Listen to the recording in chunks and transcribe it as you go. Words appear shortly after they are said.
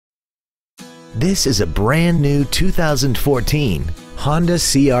This is a brand new 2014 Honda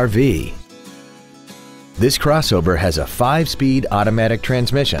CR-V. This crossover has a 5-speed automatic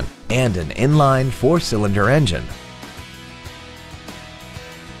transmission and an inline 4-cylinder engine.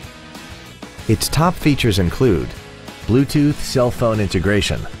 Its top features include Bluetooth cell phone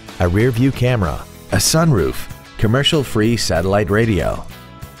integration, a rear-view camera, a sunroof, commercial-free satellite radio,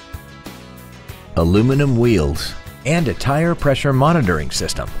 aluminum wheels, and a tire pressure monitoring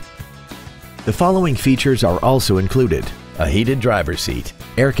system. The following features are also included: a heated driver's seat,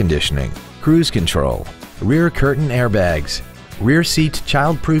 air conditioning, cruise control, rear curtain airbags, rear seat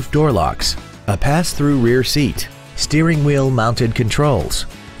child-proof door locks, a pass-through rear seat, steering wheel mounted controls,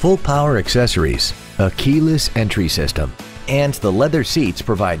 full power accessories, a keyless entry system, and the leather seats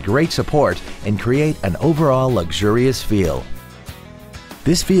provide great support and create an overall luxurious feel.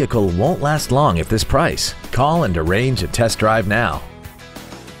 This vehicle won't last long at this price. Call and arrange a test drive now.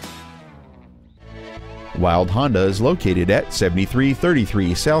 Wild Honda is located at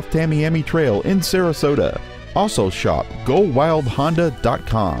 7333 South Tamiami Trail in Sarasota. Also shop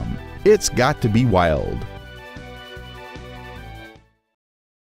GoWildHonda.com. It's got to be wild.